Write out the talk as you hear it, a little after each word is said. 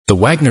The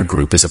Wagner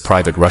Group is a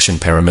private Russian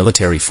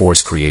paramilitary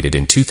force created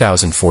in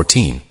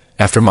 2014,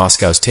 after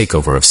Moscow's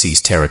takeover of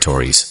seized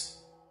territories.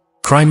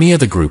 Crimea.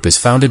 The group is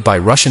founded by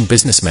Russian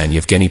businessman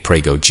Yevgeny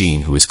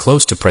Prigozhin, who is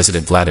close to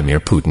President Vladimir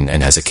Putin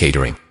and has a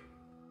catering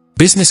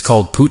business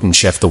called Putin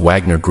Chef. The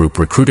Wagner Group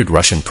recruited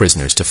Russian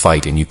prisoners to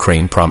fight in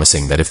Ukraine,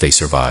 promising that if they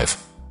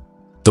survive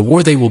the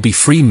war they will be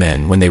free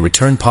men when they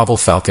return. Pavel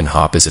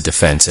Falcon-Hop is a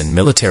defense and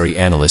military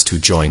analyst who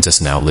joins us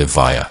now live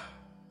via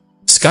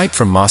Skype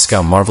from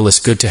Moscow. Marvelous,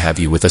 good to have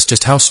you with us.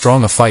 Just how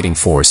strong a fighting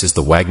force is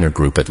the Wagner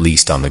Group, at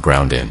least on the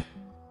ground in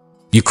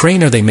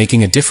Ukraine? Are they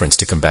making a difference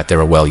to combat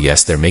there? Well,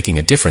 yes, they're making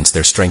a difference.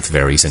 Their strength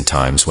varies in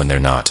times when they're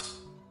not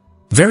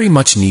very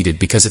much needed,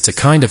 because it's a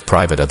kind of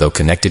private, although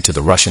connected to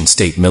the Russian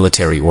state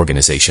military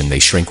organization. They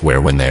shrink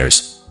where when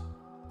there's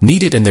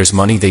needed and there's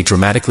money, they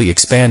dramatically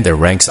expand their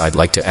ranks. I'd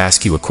like to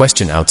ask you a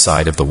question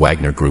outside of the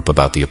Wagner Group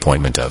about the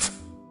appointment of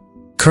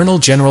Colonel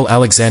General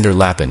Alexander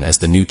Lapin as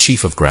the new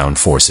Chief of Ground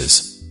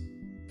Forces.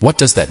 What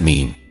does that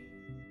mean?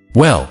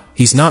 Well,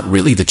 he's not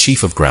really the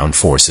Chief of Ground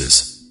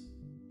Forces.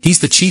 He's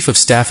the Chief of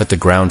Staff at the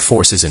Ground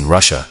Forces in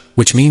Russia,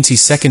 which means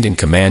he's second in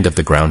command of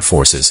the ground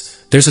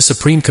forces. There's a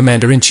Supreme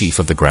Commander-in-Chief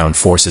of the Ground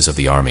Forces of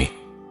the Army,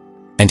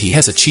 and he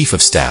has a Chief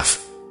of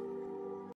Staff.